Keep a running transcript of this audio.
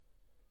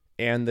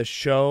And the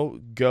show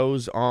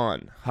goes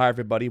on. Hi,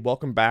 everybody.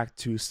 Welcome back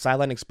to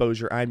Sideline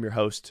Exposure. I'm your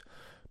host,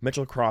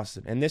 Mitchell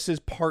Crossan, and this is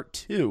part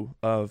 2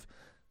 of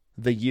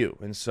the U.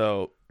 And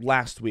so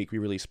last week we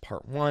released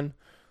part 1,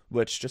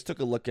 which just took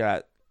a look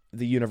at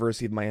the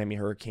University of Miami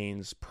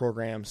Hurricanes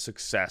program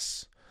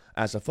success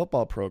as a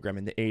football program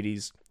in the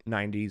 80s,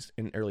 90s,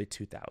 and early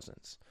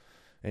 2000s.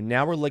 And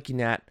now we're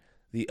looking at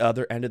the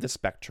other end of the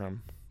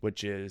spectrum,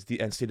 which is the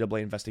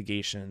NCAA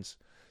investigations,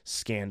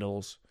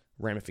 scandals,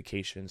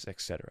 ramifications,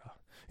 etc.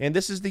 And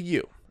this is the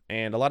U.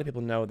 And a lot of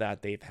people know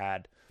that they've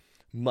had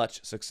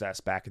much success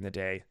back in the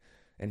day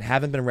and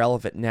haven't been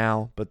relevant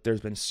now, but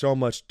there's been so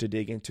much to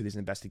dig into these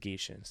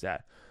investigations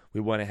that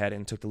we went ahead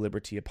and took the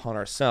liberty upon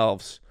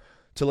ourselves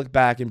to look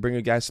back and bring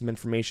you guys some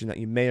information that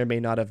you may or may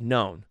not have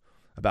known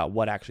about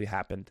what actually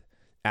happened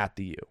at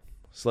the U.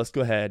 So let's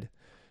go ahead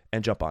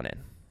and jump on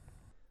in.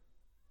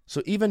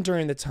 So even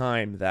during the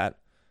time that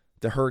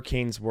the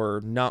Hurricanes were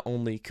not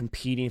only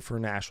competing for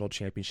national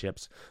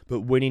championships, but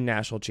winning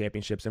national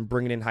championships and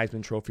bringing in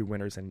Heisman Trophy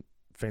winners and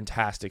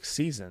fantastic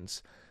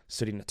seasons,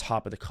 sitting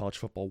atop of the college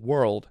football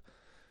world,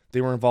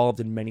 they were involved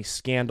in many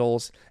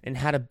scandals and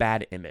had a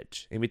bad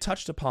image. And we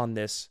touched upon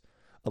this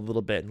a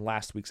little bit in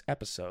last week's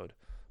episode,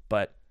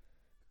 but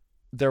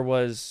there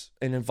was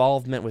an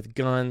involvement with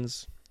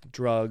guns,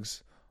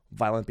 drugs,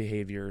 violent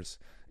behaviors,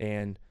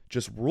 and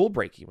just rule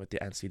breaking with the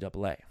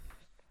NCAA.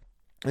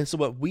 And so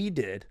what we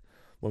did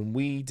when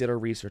we did our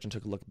research and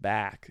took a look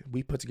back,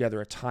 we put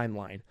together a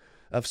timeline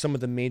of some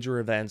of the major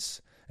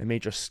events and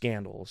major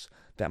scandals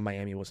that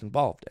Miami was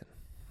involved in.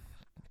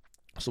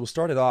 So we'll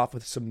start it off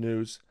with some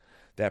news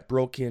that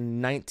broke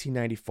in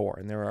 1994,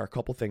 and there are a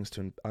couple things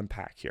to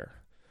unpack here.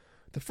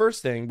 The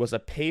first thing was a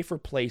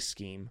pay-for-play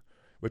scheme,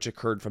 which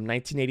occurred from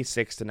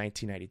 1986 to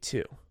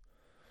 1992,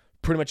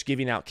 pretty much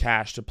giving out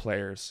cash to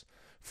players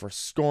for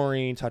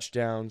scoring,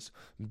 touchdowns,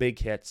 big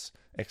hits,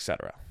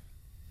 etc.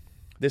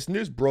 This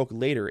news broke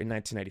later in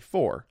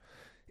 1994,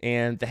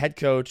 and the head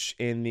coach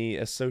and the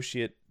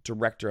associate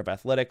director of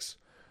athletics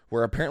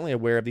were apparently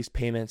aware of these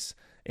payments,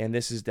 and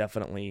this is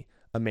definitely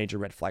a major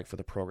red flag for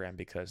the program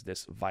because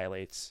this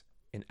violates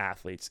an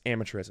athlete's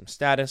amateurism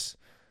status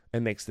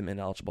and makes them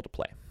ineligible to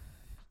play.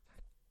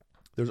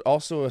 There's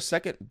also a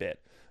second bit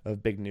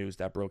of big news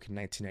that broke in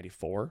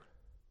 1994,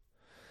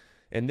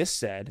 and this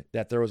said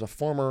that there was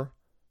a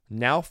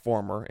now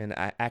former, an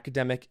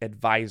academic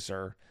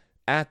advisor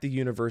at the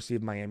University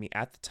of Miami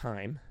at the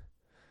time,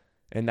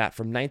 and that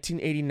from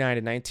 1989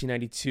 to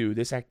 1992,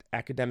 this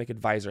academic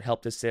advisor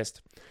helped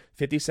assist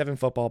 57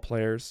 football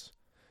players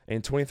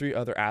and 23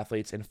 other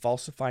athletes in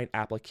falsifying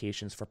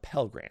applications for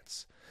Pell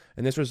Grants.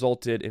 And this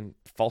resulted in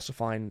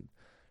falsifying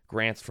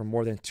grants for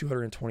more than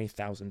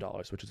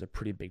 $220,000, which is a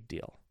pretty big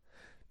deal.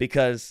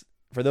 Because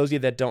for those of you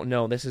that don't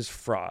know, this is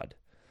fraud.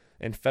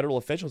 And federal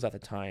officials at the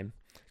time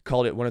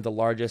called it one of the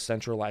largest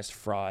centralized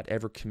fraud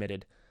ever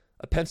committed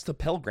against the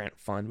Pell Grant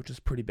Fund, which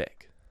is pretty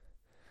big.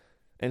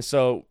 And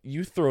so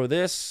you throw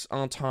this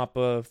on top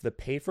of the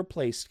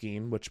pay-for-play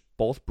scheme, which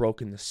both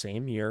broke in the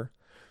same year,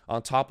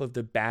 on top of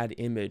the bad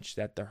image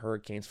that the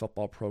Hurricanes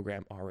football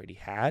program already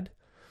had.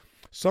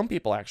 Some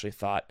people actually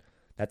thought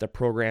that the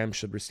program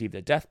should receive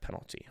the death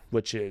penalty,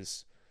 which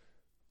is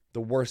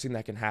the worst thing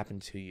that can happen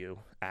to you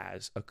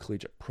as a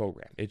collegiate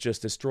program. It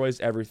just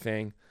destroys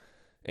everything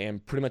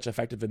and pretty much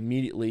effective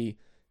immediately.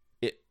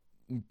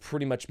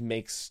 Pretty much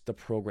makes the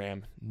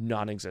program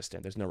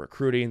non-existent. There's no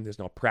recruiting, there's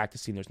no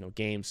practicing, there's no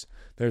games,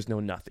 there's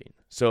no nothing.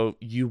 So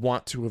you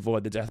want to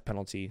avoid the death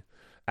penalty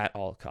at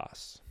all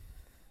costs.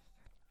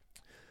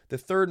 The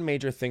third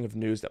major thing of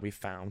news that we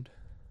found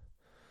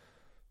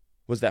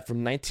was that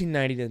from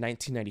 1990 to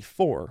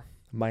 1994,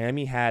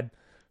 Miami had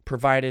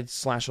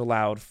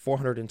provided/allowed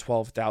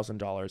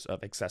 $412,000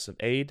 of excessive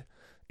aid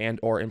and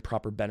or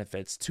improper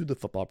benefits to the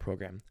football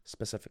program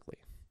specifically.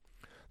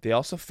 They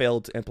also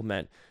failed to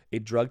implement a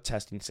drug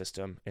testing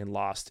system and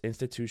lost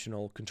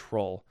institutional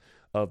control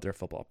of their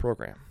football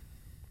program.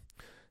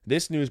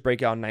 This news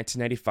broke out in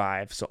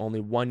 1995, so only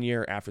 1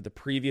 year after the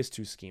previous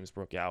two schemes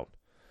broke out.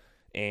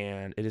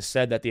 And it is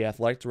said that the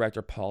athletic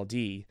director, Paul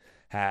D.,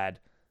 had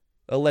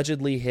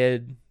allegedly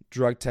hid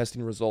drug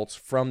testing results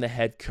from the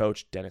head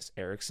coach, Dennis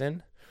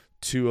Erickson,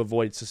 to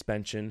avoid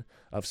suspension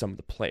of some of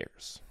the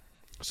players.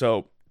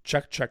 So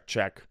check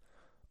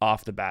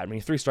off the bat. I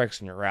mean, 3 strikes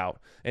and you're out.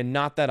 And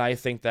not that I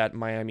think that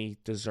Miami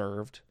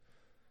deserved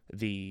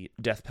the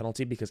death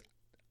penalty, because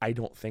I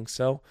don't think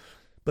so.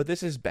 But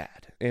this is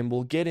bad. And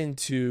we'll get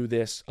into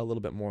this a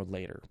little bit more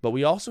later. But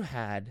we also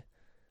had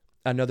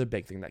another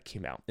big thing that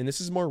came out. And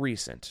this is more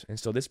recent. And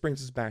so this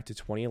brings us back to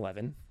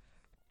 2011.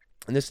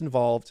 And this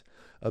involved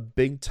a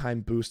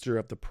big-time booster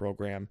of the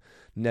program,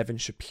 Nevin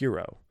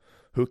Shapiro,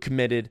 who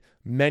committed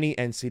many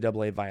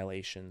NCAA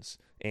violations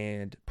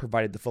and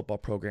provided the football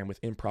program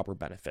with improper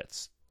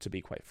benefits, to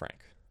be quite frank.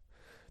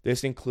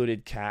 This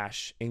included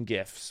cash and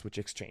gifts, which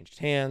exchanged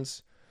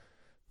hands,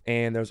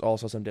 and there's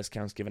also some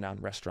discounts given out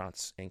in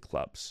restaurants and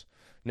clubs.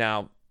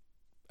 Now,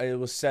 it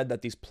was said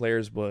that these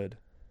players would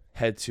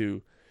head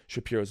to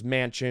Shapiro's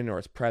mansion or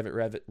his private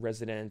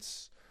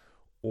residence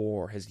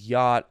or his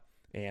yacht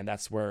And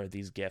that's where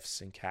these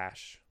gifts and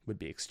cash would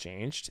be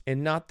exchanged.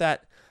 And not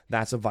that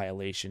that's a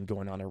violation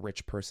going on a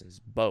rich person's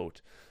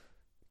boat.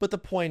 But the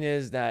point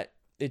is that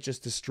it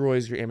just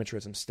destroys your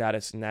amateurism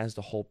status. And that is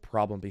the whole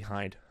problem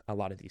behind a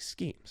lot of these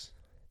schemes.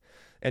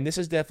 And this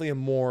is definitely a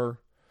more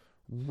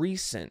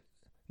recent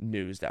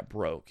news that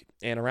broke.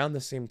 And around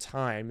the same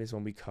time is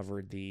when we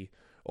covered the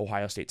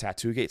Ohio State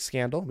Tattoo-Gate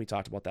scandal. We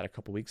talked about that a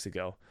couple weeks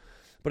ago.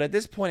 But at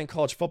this point in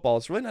college football,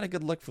 it's really not a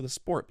good look for the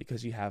sport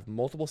because you have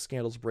multiple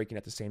scandals breaking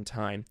at the same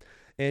time.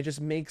 And it just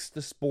makes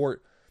the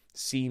sport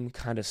seem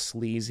kind of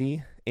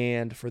sleazy.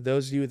 And for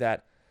those of you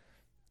that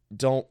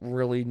don't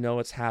really know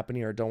what's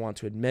happening or don't want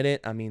to admit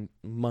it, I mean,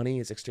 money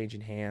is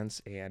exchanging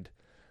hands. And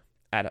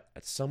at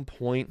some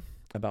point,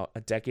 about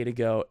a decade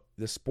ago,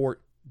 the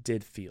sport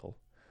did feel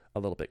a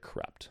little bit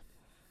corrupt.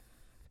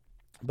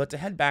 But to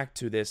head back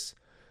to this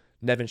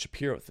Nevin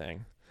Shapiro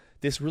thing,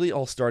 this really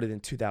all started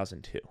in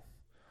 2002.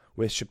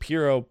 With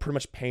Shapiro pretty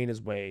much paying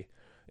his way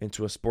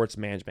into a sports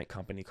management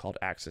company called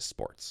Access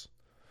Sports.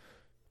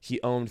 He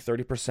owned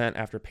 30%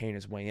 after paying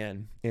his way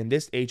in, and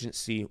this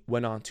agency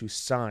went on to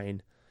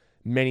sign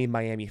many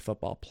Miami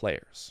football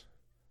players.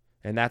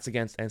 And that's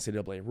against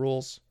NCAA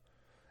rules.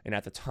 And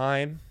at the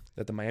time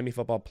that the Miami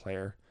football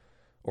player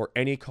or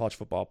any college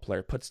football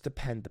player puts to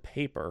pen to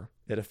paper,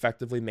 it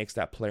effectively makes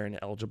that player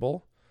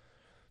ineligible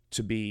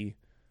to be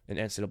an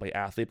NCAA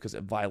athlete because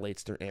it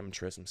violates their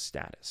amateurism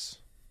status.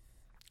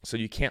 So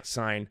you can't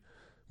sign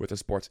with a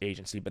sports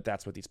agency, but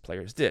that's what these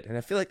players did. And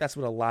I feel like that's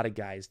what a lot of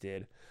guys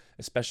did,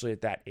 especially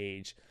at that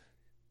age.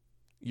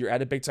 You're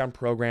at a big-time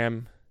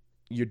program.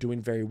 You're doing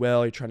very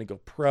well. You're trying to go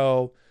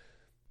pro.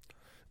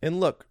 And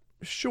look,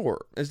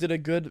 sure, is it a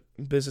good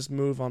business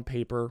move on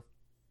paper?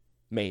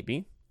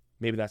 Maybe.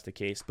 Maybe that's the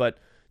case. But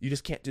you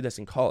just can't do this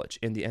in college.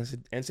 And the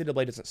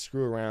NCAA doesn't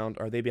screw around.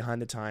 Are they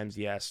behind the times?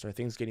 Yes. Are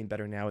things getting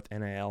better now with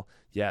NIL?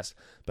 Yes.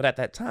 But at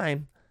that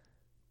time,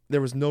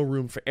 there was no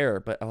room for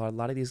error, but a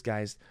lot of these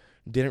guys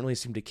didn't really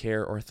seem to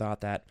care or thought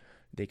that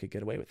they could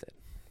get away with it.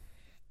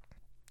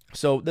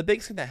 So the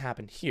big thing that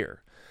happened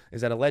here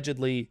is that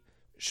allegedly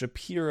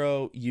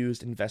Shapiro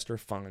used investor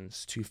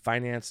funds to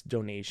finance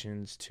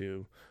donations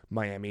to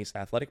Miami's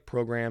athletic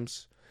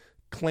programs,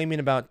 claiming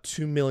about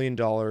 $2 million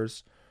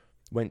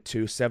went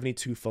to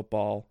 72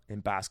 football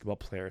and basketball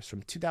players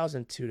from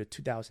 2002 to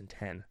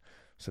 2010.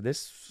 So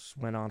this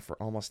went on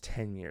for almost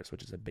 10 years,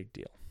 which is a big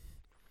deal.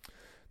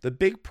 The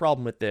big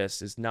problem with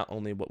this is not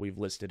only what we've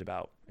listed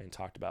about and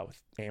talked about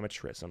with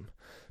amateurism,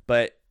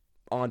 but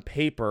on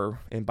paper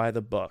and by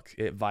the book,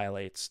 it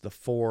violates the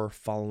 4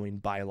 following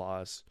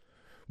bylaws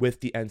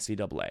with the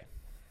NCAA.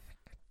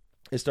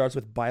 It starts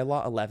with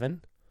Bylaw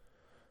 11,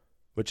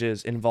 which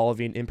is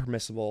involving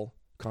impermissible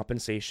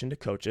compensation to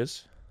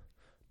coaches.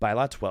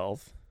 Bylaw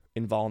 12,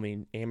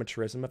 involving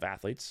amateurism of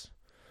athletes.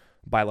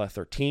 Bylaw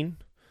 13,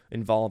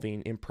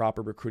 involving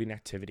improper recruiting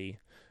activity.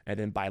 And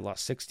then Bylaw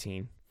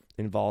 16,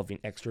 involving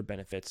extra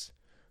benefits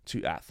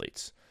to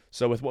athletes.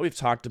 So with what we've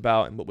talked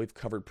about and what we've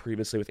covered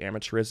previously with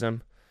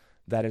amateurism,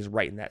 that is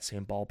right in that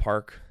same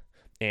ballpark.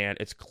 And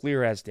it's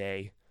clear as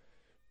day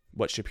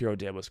what Shapiro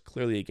did was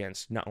clearly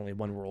against not only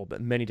one rule,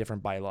 but many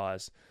different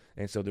bylaws.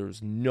 And so there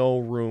was no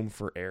room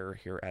for error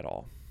here at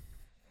all.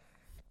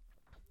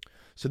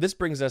 So this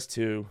brings us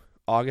to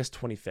August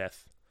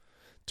 25th,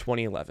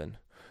 2011,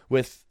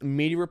 with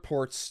media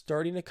reports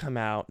starting to come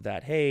out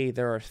that, hey,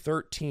 there are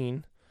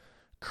 13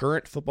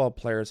 current football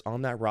players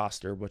on that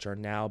roster which are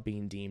now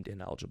being deemed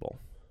ineligible.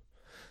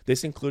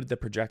 This included the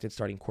projected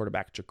starting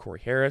quarterback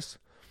Ja'Cory Harris,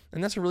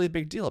 and that's a really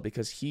big deal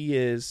because he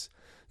is,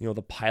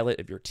 the pilot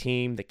of your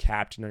team, the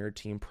captain of your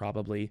team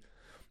probably.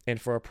 And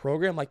for a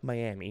program like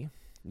Miami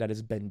that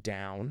has been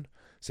down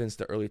since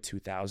the early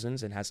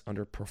 2000s and has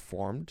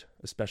underperformed,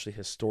 especially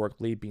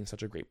historically being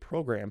such a great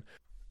program,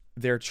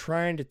 they're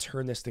trying to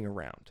turn this thing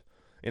around.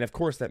 And of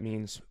course that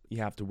means you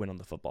have to win on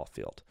the football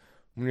field.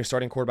 When your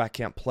starting quarterback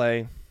can't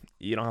play,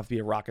 you don't have to be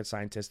a rocket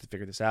scientist to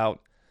figure this out.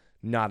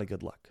 Not a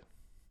good look.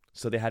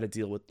 So they had to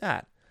deal with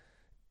that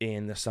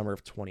in the summer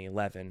of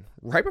 2011,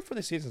 right before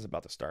the season's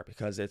about to start,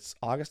 because it's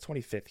August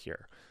 25th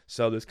here.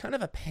 So there's kind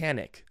of a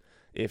panic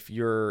if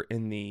you're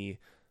in the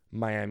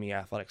Miami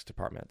athletics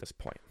department at this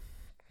point.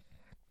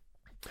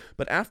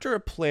 But after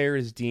a player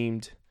is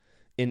deemed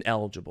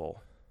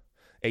ineligible,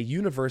 a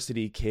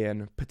university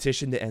can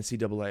petition the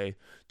NCAA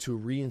to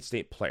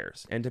reinstate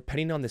players. And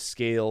depending on the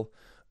scale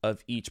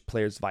of each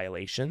player's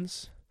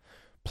violations,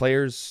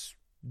 players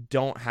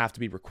don't have to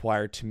be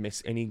required to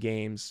miss any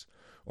games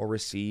or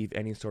receive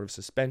any sort of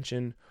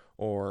suspension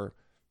or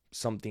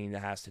something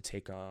that has to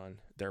take on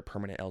their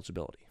permanent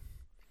eligibility.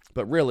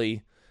 But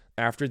really,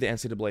 after the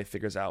NCAA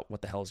figures out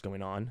what the hell is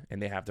going on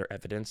and they have their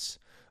evidence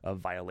of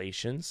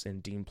violations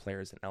and deem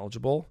players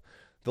ineligible,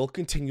 they'll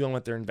continue on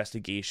with their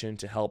investigation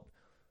to help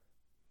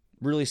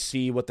really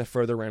see what the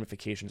further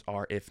ramifications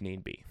are if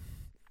need be.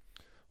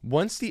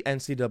 Once the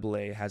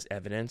NCAA has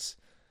evidence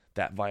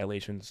that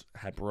violations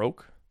had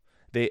broke,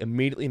 they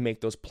immediately make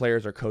those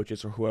players or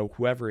coaches or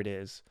whoever it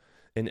is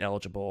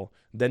ineligible.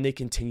 Then they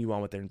continue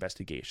on with their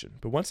investigation.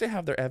 But once they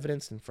have their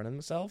evidence in front of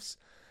themselves,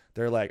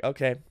 they're like,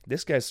 okay,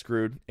 this guy's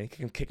screwed, and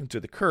can kick him to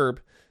the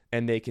curb,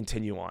 and they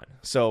continue on.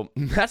 So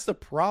that's the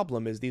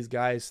problem, is these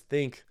guys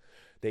think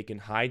they can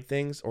hide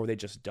things, or they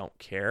just don't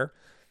care.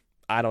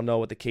 I don't know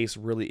what the case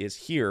really is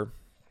here,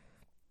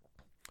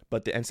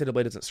 but the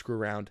NCAA doesn't screw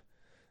around,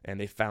 and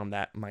they found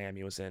that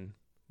Miami was in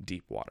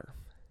deep water.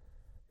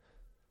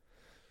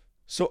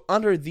 So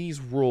under these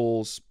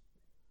rules,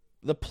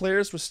 the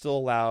players were still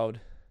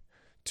allowed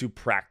to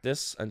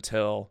practice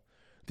until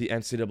the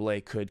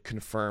NCAA could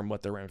confirm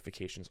what the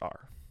ramifications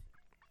are.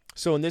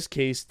 So in this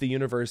case, the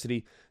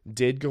university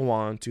did go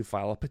on to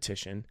file a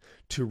petition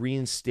to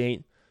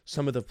reinstate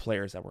some of the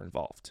players that were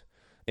involved.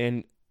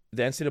 And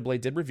the NCAA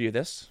did review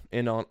this,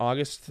 and on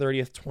August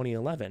 30th,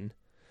 2011,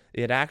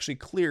 it actually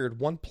cleared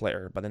one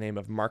player by the name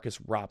of Marcus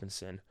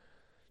Robinson,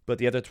 but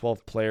the other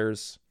 12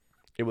 players,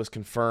 it was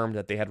confirmed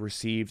that they had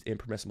received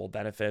impermissible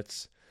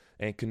benefits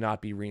and could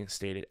not be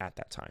reinstated at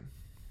that time.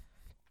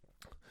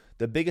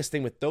 The biggest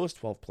thing with those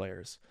 12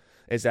 players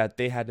is that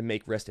they had to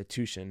make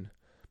restitution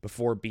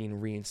before being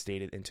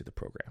reinstated into the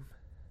program.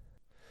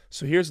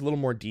 So here's a little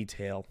more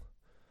detail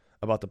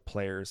about the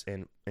players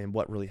and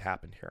what really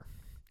happened here.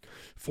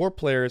 4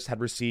 players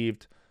had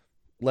received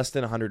less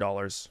than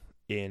 $100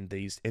 in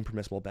these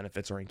impermissible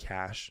benefits or in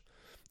cash,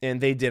 and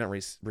they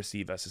didn't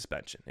receive a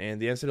suspension. And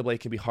the NCAA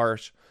can be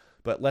harsh,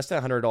 but less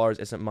than $100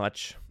 isn't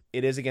much.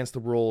 It is against the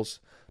rules,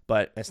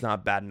 but it's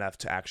not bad enough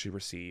to actually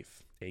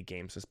receive a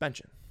game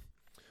suspension.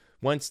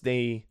 Once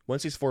these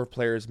 4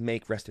 players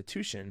make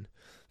restitution,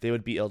 they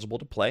would be eligible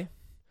to play.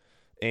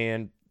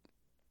 And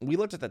we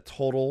looked at the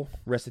total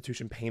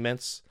restitution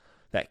payments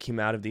that came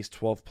out of these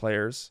 12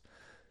 players,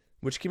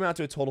 which came out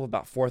to a total of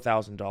about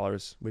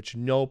 $4,000, which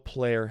no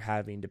player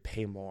having to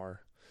pay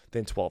more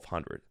than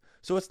 $1,200.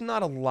 So it's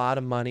not a lot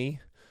of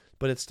money,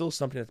 but it's still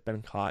something that's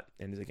been caught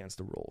and is against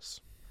the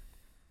rules.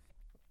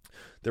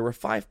 There were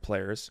 5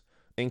 players,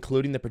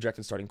 including the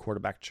projected starting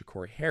quarterback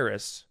Ja'Cory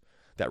Harris,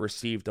 that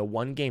received a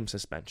 1-game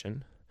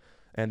suspension,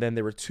 and then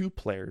there were 2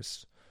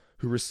 players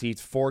who received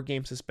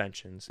 4-game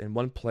suspensions, and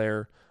 1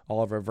 player,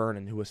 Oliver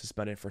Vernon, who was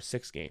suspended for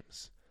 6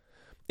 games.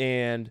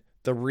 And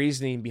the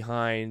reasoning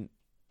behind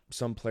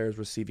some players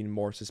receiving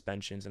more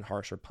suspensions and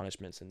harsher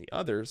punishments than the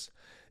others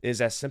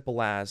is as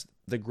simple as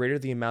the greater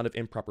the amount of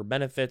improper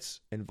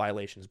benefits and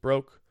violations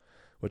broke,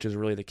 which is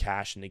really the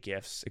cash and the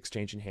gifts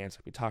exchanging hands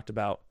like we talked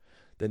about,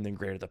 then the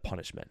greater the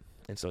punishment.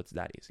 And so it's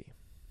that easy.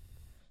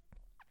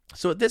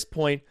 So at this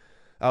point,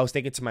 I was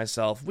thinking to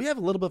myself, we have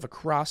a little bit of a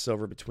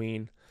crossover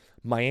between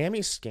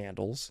Miami's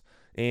scandals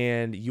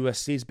and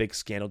USC's big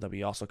scandal that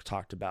we also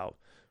talked about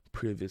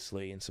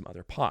previously in some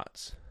other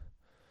pods.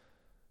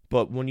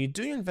 But when you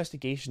do your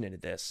investigation into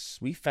this,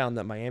 we found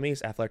that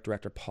Miami's athletic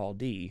director, Paul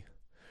D.,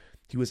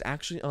 he was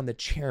actually on the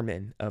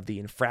chairman of the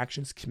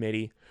infractions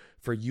committee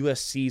for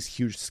USC's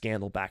huge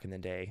scandal back in the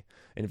day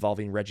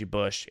involving Reggie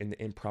Bush and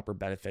the improper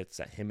benefits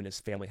that him and his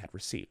family had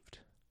received.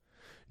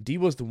 D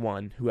was the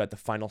one who had the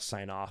final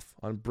sign-off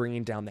on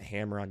bringing down the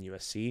hammer on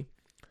USC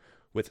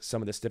with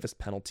some of the stiffest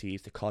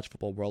penalties the college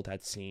football world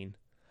had seen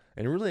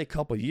in really a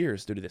couple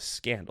years due to this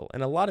scandal.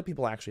 And a lot of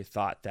people actually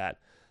thought that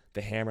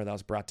the hammer that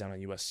was brought down on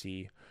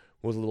USC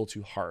was a little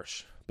too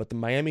harsh. But the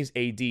Miami's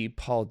AD,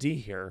 Paul D.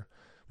 here,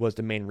 was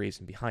the main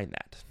reason behind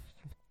that.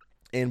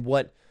 And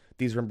what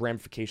these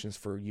ramifications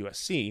for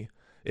USC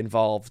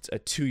involved a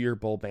 2-year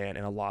bowl ban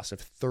and a loss of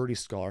 30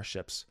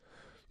 scholarships,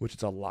 which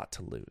is a lot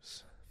to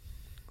lose.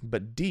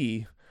 But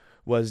D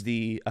was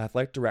the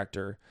athletic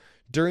director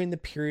during the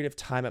period of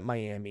time at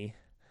Miami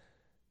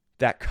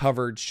that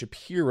covered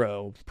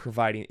Shapiro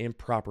providing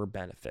improper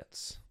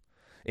benefits.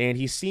 And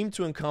he seemed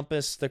to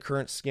encompass the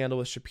current scandal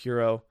with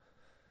Shapiro,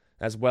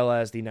 as well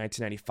as the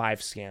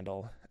 1995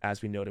 scandal,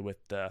 as we noted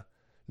with the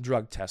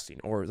drug testing,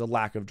 or the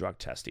lack of drug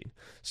testing.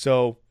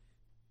 So,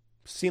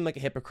 seemed like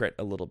a hypocrite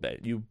a little bit.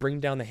 You bring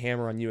down the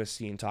hammer on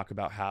USC and talk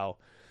about how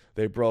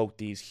they broke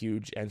these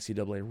huge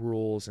NCAA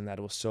rules and that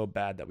it was so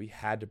bad that we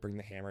had to bring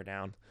the hammer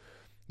down.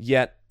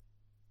 Yet,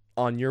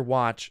 on your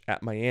watch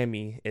at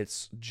Miami,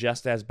 it's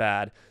just as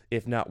bad,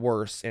 if not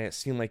worse, and it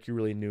seemed like you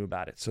really knew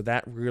about it. So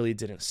that really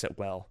didn't sit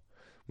well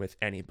with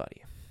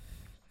anybody.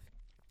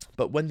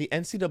 But when the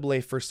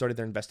NCAA first started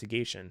their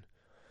investigation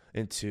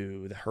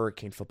into the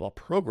Hurricane football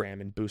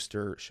program and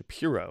booster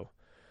Shapiro,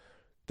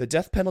 the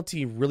death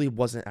penalty really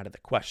wasn't out of the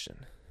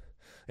question.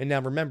 And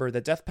now remember,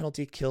 the death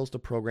penalty kills the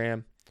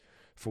program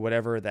for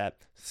whatever that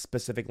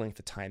specific length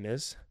of time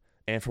is.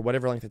 And for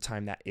whatever length of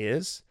time that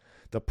is,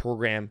 the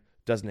program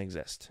doesn't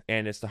exist.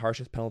 And it's the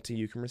harshest penalty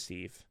you can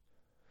receive.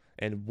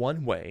 And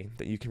one way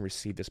that you can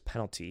receive this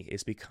penalty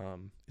is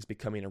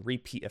becoming a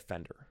repeat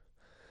offender.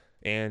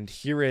 And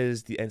here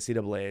is the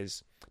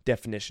NCAA's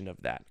definition of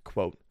that.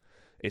 Quote,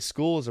 a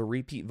school is a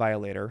repeat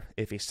violator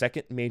if a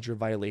second major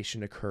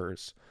violation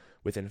occurs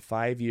within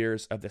 5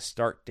 years of the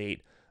start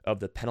date of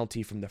the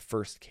penalty from the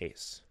first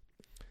case.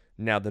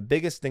 Now, the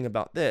biggest thing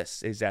about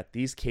this is that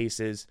these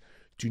cases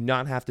do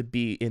not have to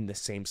be in the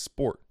same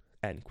sport,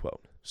 end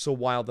quote. So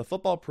while the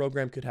football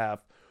program could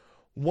have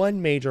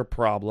one major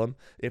problem,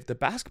 if the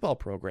basketball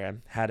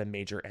program had a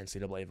major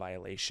NCAA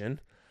violation,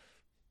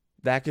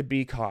 that could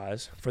be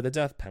cause for the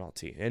death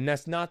penalty. And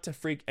that's not to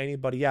freak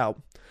anybody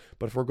out,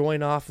 but if we're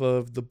going off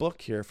of the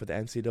book here for the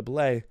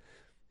NCAA,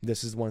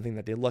 this is one thing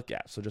that they look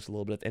at. So just a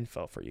little bit of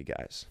info for you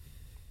guys.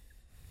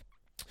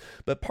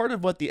 But part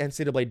of what the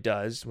NCAA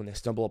does when they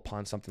stumble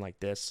upon something like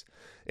this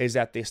is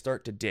that they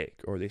start to dig,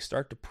 or they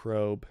start to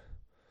probe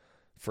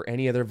for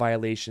any other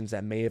violations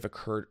that may have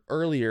occurred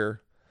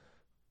earlier,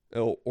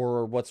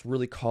 or what's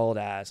really called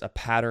as a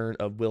pattern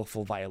of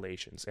willful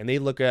violations. And they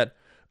look at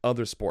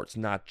other sports,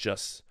 not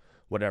just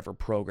whatever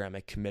program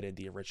had committed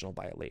the original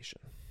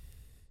violation.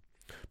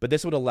 But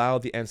this would allow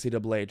the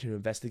NCAA to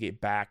investigate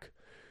back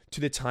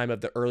to the time of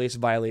the earliest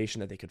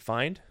violation that they could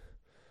find,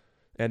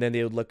 and then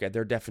they would look at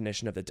their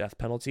definition of the death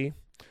penalty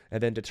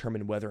and then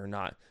determine whether or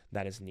not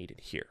that is needed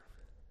here.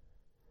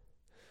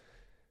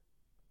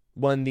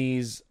 When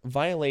these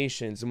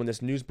violations, and when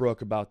this news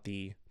broke about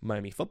the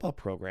Miami football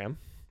program,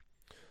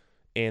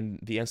 and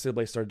the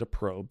NCAA started to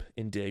probe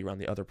and dig around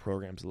the other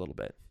programs a little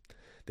bit,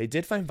 they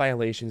did find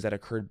violations that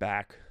occurred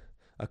back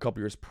a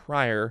couple years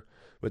prior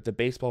with the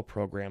baseball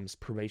program's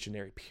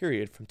probationary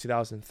period from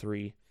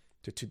 2003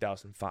 to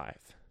 2005.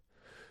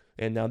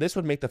 And now this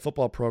would make the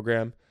football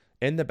program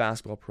and the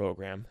basketball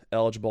program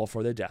eligible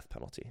for the death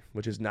penalty,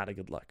 which is not a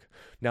good look.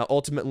 Now,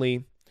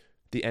 ultimately,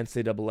 the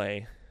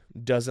NCAA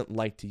doesn't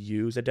like to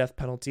use a death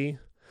penalty.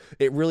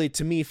 It really,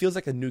 to me, feels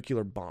like a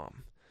nuclear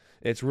bomb.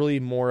 It's really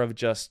more of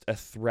just a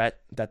threat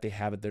that they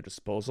have at their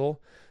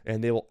disposal,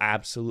 and they will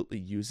absolutely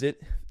use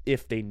it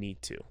if they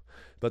need to.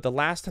 But the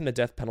last time the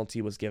death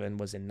penalty was given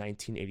was in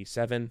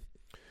 1987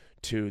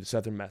 to the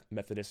Southern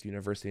Methodist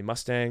University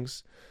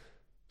Mustangs,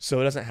 so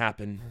it doesn't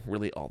happen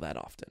really all that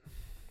often.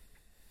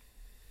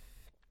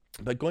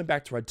 But going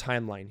back to our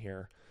timeline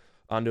here,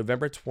 on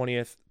November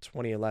 20th,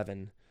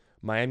 2011,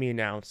 Miami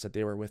announced that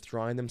they were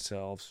withdrawing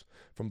themselves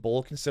from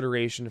bowl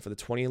consideration for the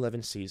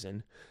 2011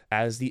 season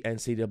as the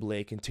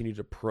NCAA continued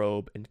to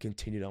probe and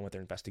continued on with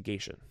their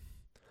investigation.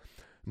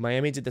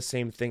 Miami did the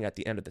same thing at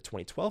the end of the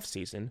 2012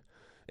 season,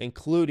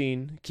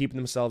 including keeping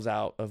themselves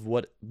out of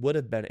what would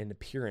have been an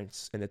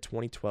appearance in the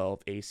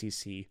 2012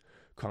 ACC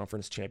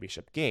Conference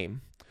Championship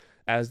game,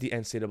 as the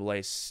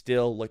NCAA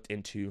still looked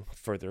into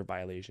further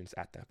violations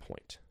at that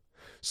point.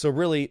 So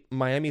really,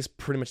 Miami's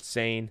pretty much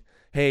saying,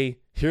 hey,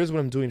 here's what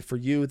I'm doing for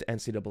you, the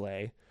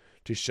NCAA,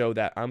 to show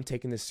that I'm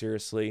taking this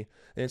seriously.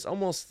 And it's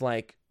almost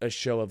like a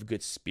show of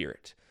good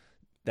spirit,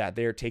 that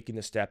they're taking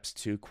the steps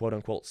to, quote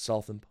unquote,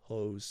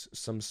 self-impose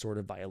some sort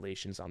of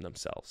violations on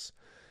themselves.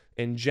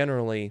 And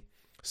generally,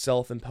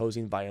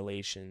 self-imposing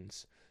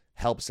violations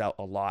helps out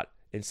a lot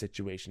in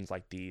situations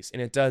like these.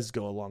 And it does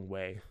go a long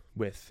way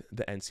with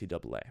the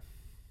NCAA.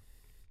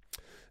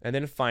 And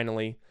then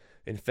finally,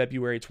 in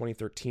February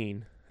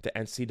 2013, the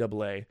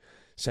NCAA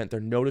sent their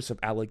notice of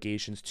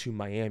allegations to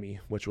Miami,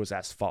 which was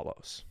as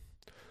follows: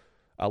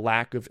 a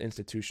lack of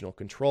institutional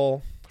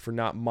control for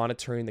not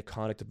monitoring the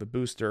conduct of a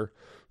booster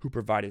who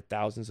provided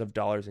thousands of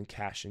dollars in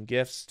cash and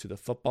gifts to the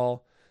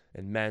football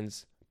and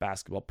men's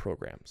basketball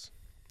programs.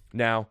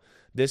 Now,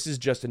 this is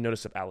just a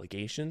notice of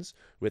allegations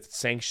with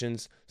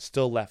sanctions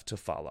still left to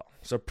follow.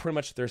 So pretty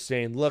much they're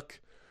saying, look,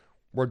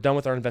 we're done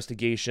with our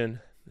investigation.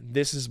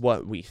 This is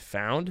what we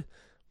found.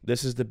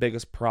 This is the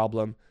biggest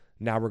problem.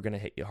 Now we're going to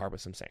hit you hard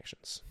with some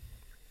sanctions.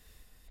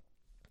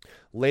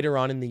 Later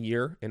on in the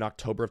year, in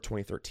October of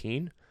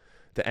 2013,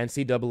 the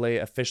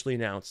NCAA officially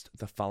announced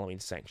the following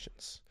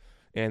sanctions.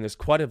 And there's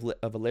quite of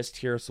a list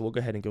here, so we'll go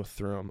ahead and go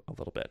through them a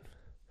little bit.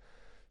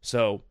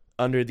 So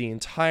under the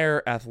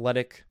entire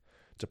athletic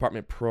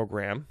department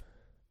program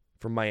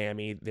for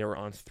Miami, they were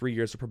on 3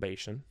 years of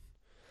probation.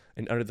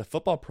 And under the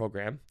football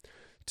program,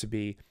 to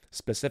be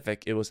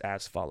specific, it was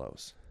as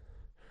follows: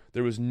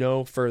 there was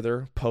no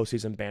further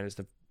postseason ban as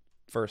the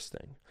first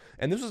thing.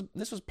 And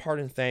this was part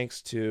and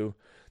thanks to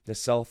the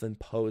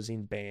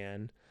self-imposing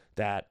ban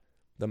that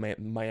the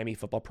Miami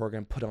football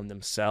program put on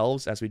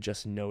themselves, as we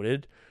just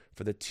noted,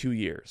 for the 2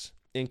 years.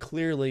 And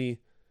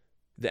clearly,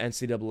 the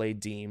NCAA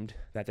deemed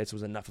that this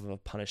was enough of a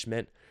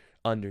punishment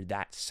under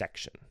that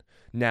section.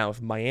 Now,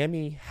 if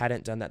Miami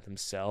hadn't done that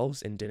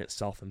themselves and didn't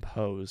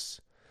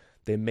self-impose,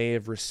 they may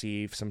have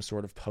received some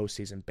sort of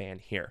postseason ban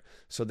here.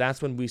 So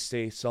that's when we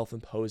say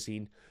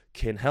self-imposing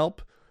can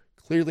help.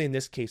 Clearly, in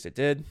this case, it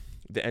did.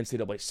 The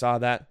NCAA saw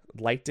that,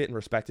 liked it, and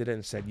respected it,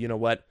 and said, you know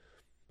what?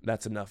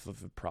 That's enough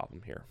of a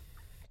problem here.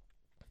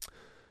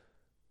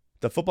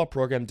 The football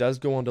program does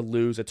go on to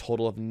lose a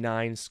total of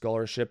 9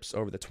 scholarships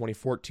over the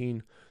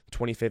 2014,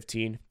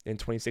 2015, and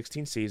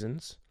 2016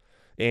 seasons.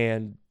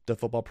 And the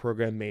football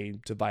program may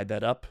divide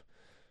that up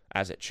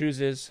as it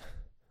chooses.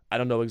 I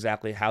don't know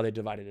exactly how they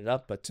divided it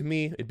up, but to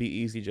me, it'd be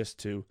easy just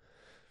to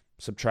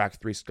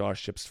subtract 3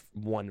 scholarships,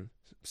 1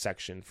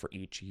 section for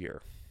each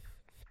year.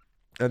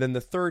 And then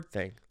the third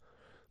thing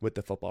with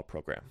the football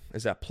program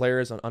is that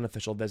players on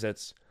unofficial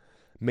visits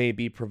may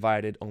be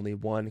provided only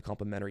 1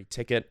 complimentary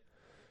ticket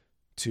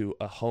to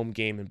a home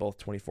game in both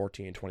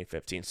 2014 and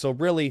 2015. So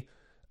really,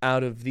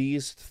 out of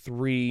these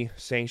 3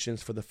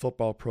 sanctions for the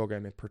football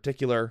program in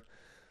particular,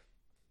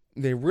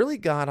 they really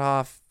got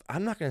off,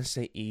 I'm not going to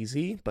say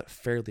easy, but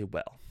fairly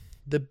well.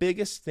 The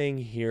biggest thing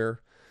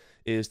here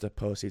is the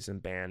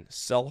postseason ban.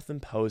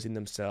 Self-imposing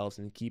themselves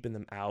and keeping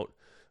them out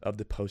of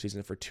the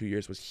postseason for 2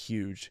 years was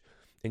huge,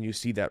 and you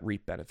see that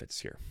reap benefits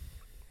here.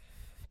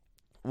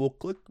 We'll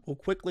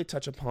quickly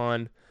touch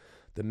upon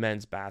the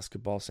men's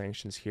basketball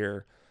sanctions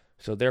here.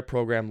 So their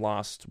program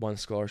lost one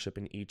scholarship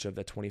in each of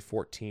the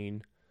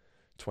 2014,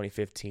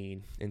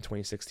 2015, and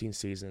 2016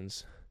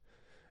 seasons.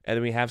 And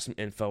then we have some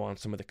info on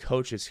some of the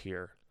coaches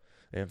here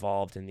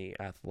involved in the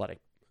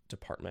athletic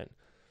department.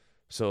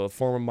 So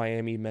former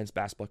Miami men's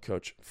basketball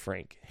coach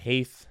Frank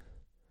Haith,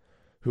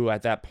 who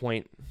at that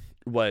point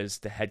was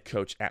the head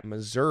coach at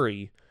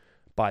Missouri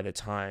by the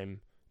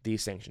time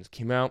these sanctions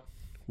came out,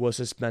 was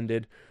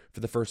suspended for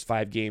the first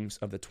 5 games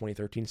of the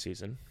 2013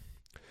 season.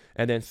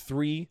 And then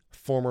 3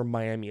 former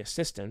Miami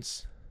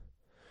assistants,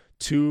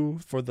 2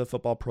 for the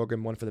football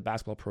program, 1 for the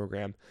basketball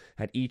program,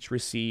 had each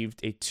received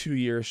a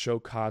 2-year show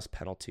cause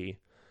penalty.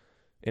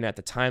 And at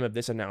the time of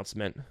this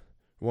announcement,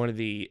 one of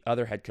the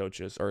other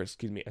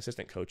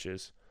assistant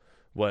coaches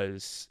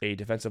was a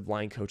defensive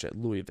line coach at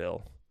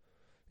Louisville.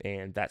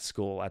 And that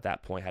school at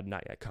that point had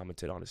not yet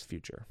commented on his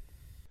future.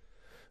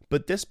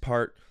 But this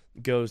part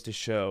goes to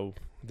show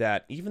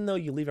that even though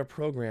you leave a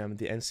program,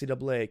 the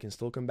NCAA can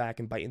still come back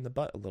and bite in the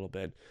butt a little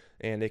bit,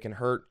 and it can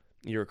hurt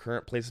your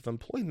current place of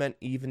employment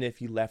even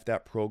if you left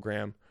that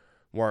program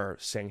where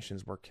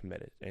sanctions were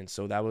committed. And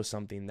so that was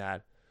something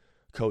that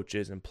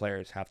coaches and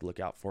players have to look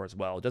out for as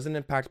well. It doesn't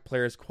impact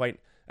players quite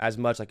as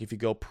much, like if you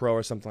go pro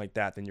or something like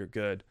that, then you're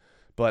good.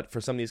 But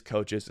for some of these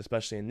coaches,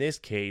 especially in this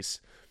case,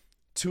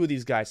 2 of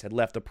these guys had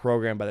left the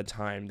program by the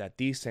time that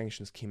these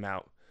sanctions came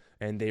out,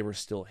 and they were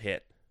still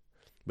hit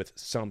with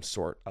some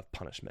sort of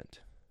punishment.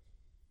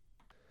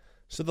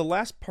 So the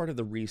last part of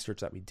the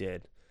research that we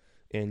did,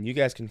 and you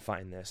guys can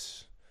find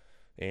this,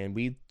 and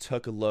we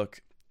took a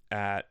look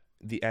at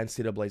the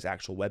NCAA's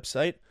actual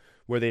website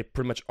where they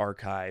pretty much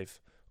archive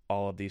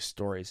all of these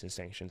stories and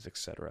sanctions,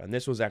 etc. And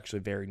this was actually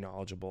very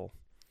knowledgeable.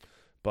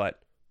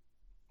 But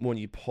when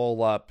you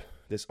pull up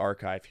this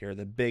archive here,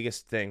 the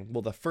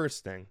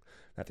first thing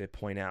that they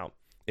point out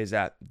is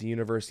that the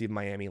University of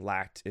Miami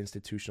lacked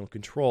institutional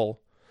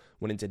control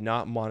when it did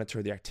not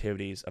monitor the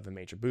activities of a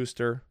major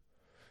booster,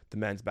 the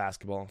men's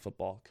basketball and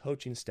football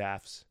coaching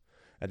staffs,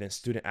 and then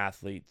student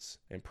athletes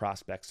and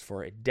prospects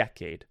for a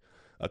decade,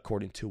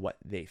 according to what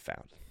they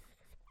found.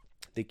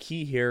 The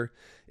key here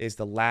is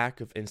the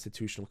lack of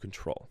institutional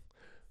control.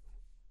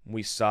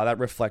 We saw that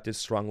reflected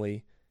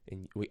strongly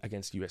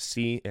against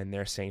USC and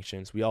their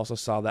sanctions. We also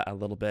saw that a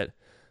little bit.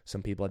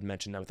 Some people had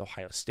mentioned that with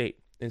Ohio State.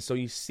 And so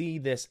you see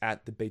this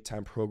at the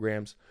big-time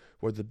programs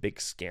where the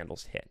big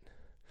scandals hit.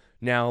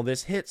 Now,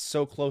 this hits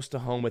so close to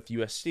home with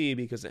USC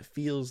because it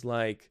feels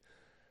like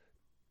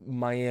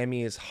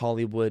Miami is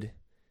Hollywood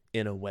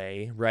in a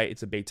way, right?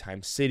 It's a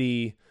big-time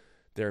city.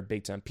 There are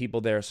big-time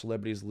people there.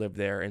 Celebrities live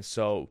there. And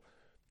so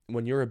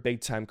when you're a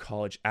big-time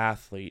college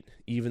athlete,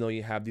 even though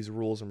you have these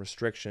rules and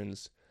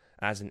restrictions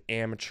as an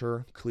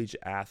amateur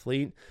collegiate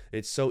athlete,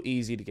 it's so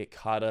easy to get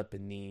caught up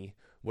in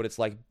what it's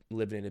like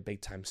living in a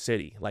big-time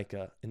city, like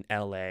in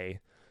LA,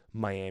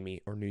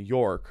 Miami, or New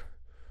York,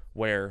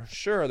 where,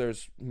 sure,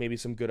 there's maybe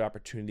some good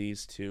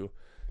opportunities to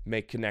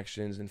make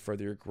connections and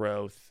further your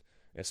growth,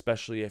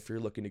 especially if you're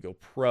looking to go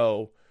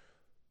pro.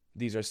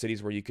 These are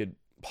cities where you could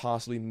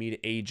possibly meet an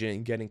agent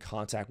and get in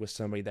contact with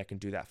somebody that can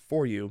do that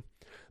for you.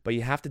 But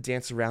you have to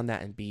dance around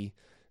that and be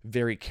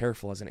very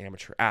careful as an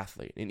amateur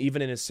athlete. And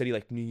even in a city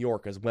like New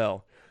York as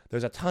well,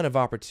 there's a ton of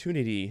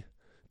opportunity,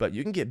 but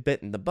you can get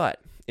bit in the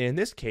butt. And in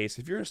this case,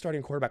 if you're a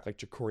starting quarterback like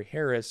Ja'Cory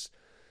Harris,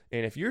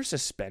 and if you're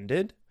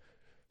suspended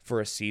for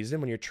a season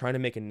when you're trying to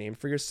make a name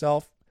for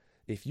yourself,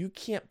 if you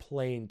can't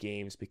play in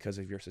games because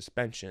of your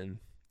suspension,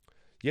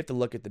 you have to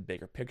look at the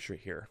bigger picture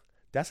here.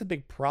 That's a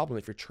big problem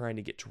if you're trying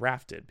to get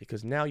drafted,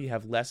 because now you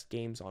have less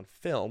games on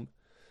film.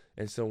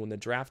 And so when the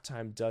draft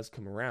time does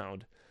come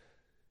around,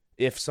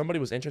 if somebody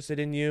was interested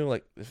in you,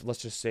 like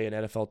let's just say an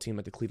NFL team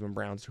like the Cleveland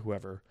Browns or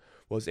whoever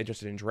was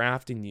interested in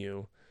drafting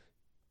you,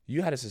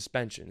 you had a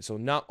suspension. So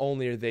not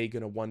only are they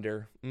going to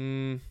wonder,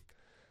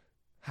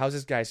 how's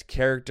this guy's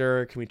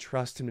character? Can we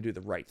trust him to do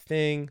the right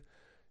thing?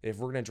 If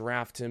we're going to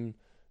draft him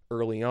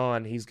early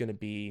on, he's going to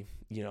be,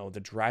 the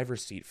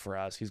driver's seat for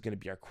us. He's going to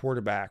be our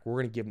quarterback. We're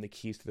going to give him the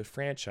keys to the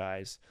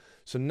franchise.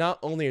 So not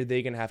only are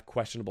they going to have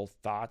questionable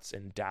thoughts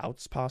and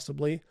doubts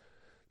possibly,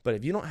 but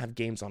if you don't have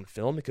games on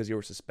film because you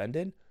were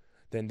suspended,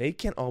 then they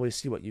can't always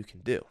see what you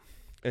can do.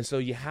 And so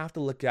you have to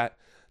look at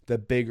the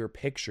bigger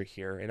picture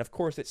here. And of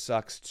course, it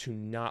sucks to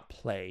not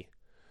play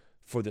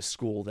for the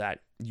school that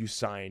you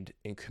signed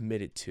and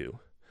committed to.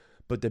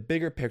 But the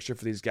bigger picture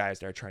for these guys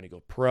that are trying to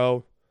go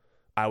pro,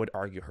 I would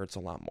argue hurts a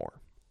lot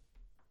more.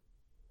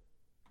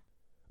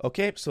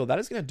 Okay, so that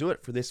is going to do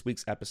it for this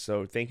week's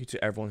episode. Thank you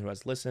to everyone who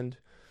has listened.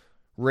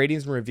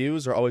 Ratings and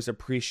reviews are always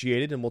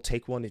appreciated, and we'll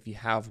take one if you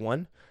have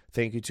one.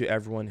 Thank you to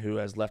everyone who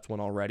has left one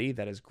already.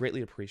 That is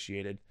greatly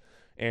appreciated.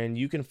 And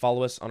you can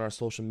follow us on our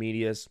social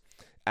medias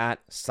at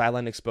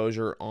Sideline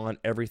Exposure on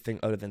everything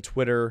other than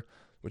Twitter,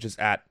 which is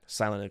at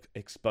Silent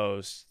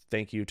Expose.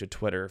 Thank you to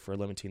Twitter for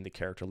limiting the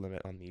character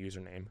limit on the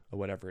username or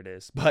whatever it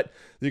is. But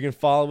you can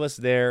follow us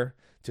there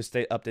to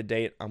stay up to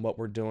date on what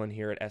we're doing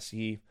here at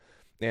SE.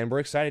 And we're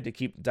excited to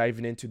keep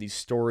diving into these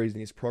stories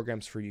and these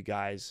programs for you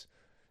guys.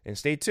 And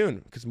stay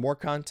tuned because more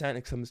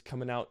content is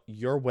coming out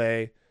your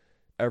way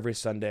every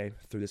Sunday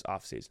through this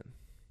off season.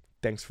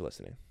 Thanks for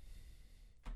listening.